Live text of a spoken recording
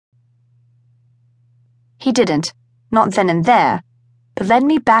He didn't, not then and there, but led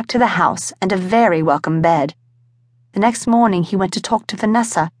me back to the house and a very welcome bed. The next morning he went to talk to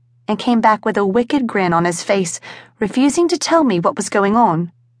Vanessa and came back with a wicked grin on his face, refusing to tell me what was going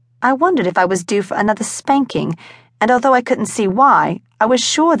on. I wondered if I was due for another spanking, and although I couldn't see why, I was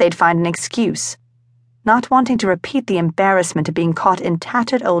sure they'd find an excuse. Not wanting to repeat the embarrassment of being caught in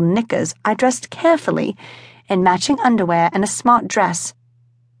tattered old knickers, I dressed carefully in matching underwear and a smart dress.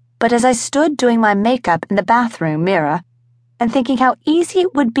 But as I stood doing my makeup in the bathroom mirror and thinking how easy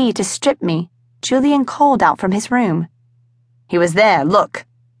it would be to strip me, Julian called out from his room. "He was there, look."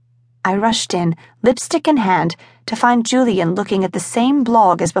 I rushed in, lipstick in hand, to find Julian looking at the same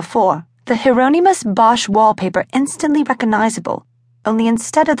blog as before, the Hieronymus Bosch wallpaper instantly recognizable, only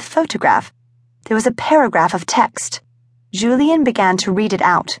instead of the photograph, there was a paragraph of text. Julian began to read it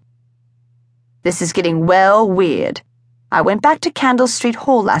out. "This is getting well weird. I went back to Candle Street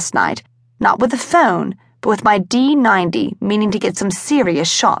Hall last night, not with the phone, but with my D90, meaning to get some serious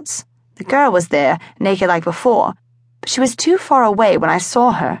shots. The girl was there, naked like before, but she was too far away when I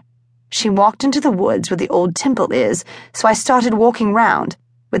saw her. She walked into the woods where the old temple is, so I started walking round.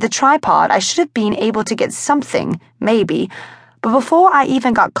 With the tripod, I should have been able to get something, maybe, but before I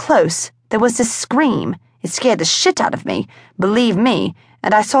even got close, there was this scream. It scared the shit out of me, believe me,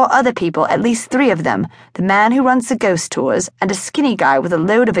 and I saw other people, at least 3 of them, the man who runs the ghost tours, and a skinny guy with a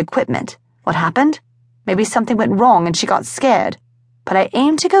load of equipment. What happened? Maybe something went wrong and she got scared, but I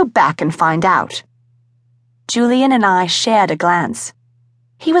aimed to go back and find out." Julian and I shared a glance.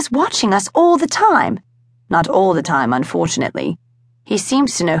 He was watching us all the time. Not all the time, unfortunately. He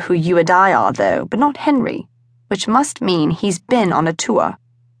seems to know who you and I are, though, but not Henry, which must mean he's been on a tour.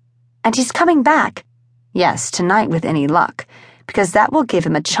 And he's coming back. Yes, tonight with any luck, because that will give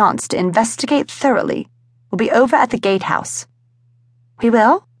him a chance to investigate thoroughly. We'll be over at the gatehouse. "We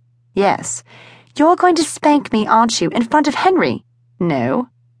will?" "Yes. You're going to spank me, aren't you, in front of Henry?" "No."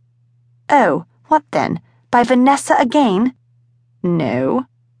 "Oh, what then? By Vanessa again?" "No."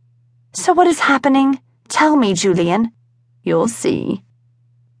 "So what is happening? Tell me, Julian." "You'll see."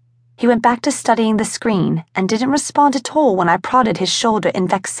 He went back to studying the screen and didn't respond at all when I prodded his shoulder in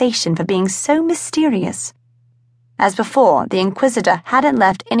vexation for being so mysterious. As before, the Inquisitor hadn't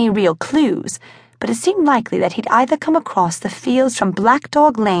left any real clues, but it seemed likely that he'd either come across the fields from Black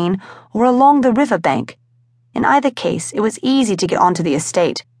Dog Lane or along the river bank. In either case, it was easy to get onto the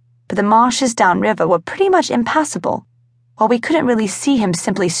estate, but the marshes downriver were pretty much impassable, while we couldn't really see him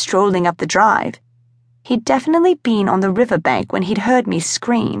simply strolling up the drive. He'd definitely been on the river bank when he'd heard me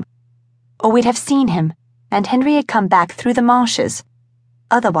scream, or we'd have seen him, and Henry had come back through the marshes.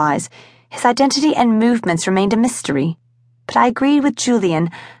 Otherwise, his identity and movements remained a mystery, but I agreed with Julian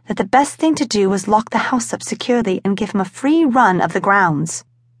that the best thing to do was lock the house up securely and give him a free run of the grounds.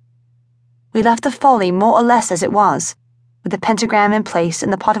 We left the folly more or less as it was, with the pentagram in place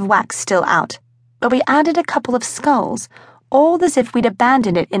and the pot of wax still out, but we added a couple of skulls, all as if we'd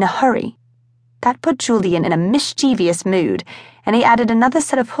abandoned it in a hurry. That put Julian in a mischievous mood, and he added another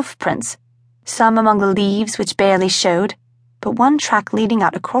set of hoof prints, some among the leaves which barely showed, but one track leading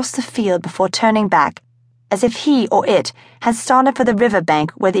out across the field before turning back, as if he or it had started for the river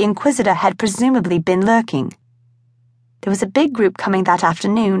bank where the Inquisitor had presumably been lurking. There was a big group coming that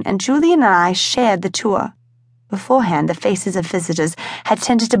afternoon, and Julian and I shared the tour. Beforehand, the faces of visitors had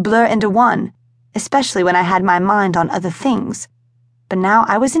tended to blur into one, especially when I had my mind on other things. But now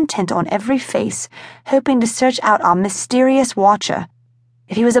I was intent on every face, hoping to search out our mysterious watcher.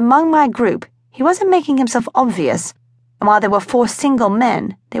 If he was among my group, he wasn't making himself obvious, and while there were 4 single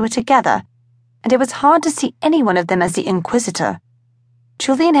men, they were together, and it was hard to see any one of them as the Inquisitor.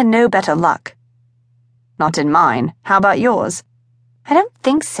 Julian had no better luck. "Not in mine. How about yours?" "I don't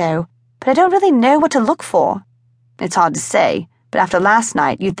think so, but I don't really know what to look for." "It's hard to say, but after last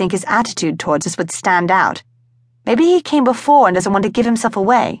night you'd think his attitude towards us would stand out. Maybe he came before and doesn't want to give himself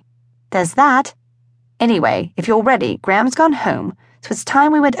away. There's that. Anyway, if you're ready, Graham's gone home, so it's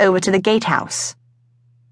time we went over to the gatehouse."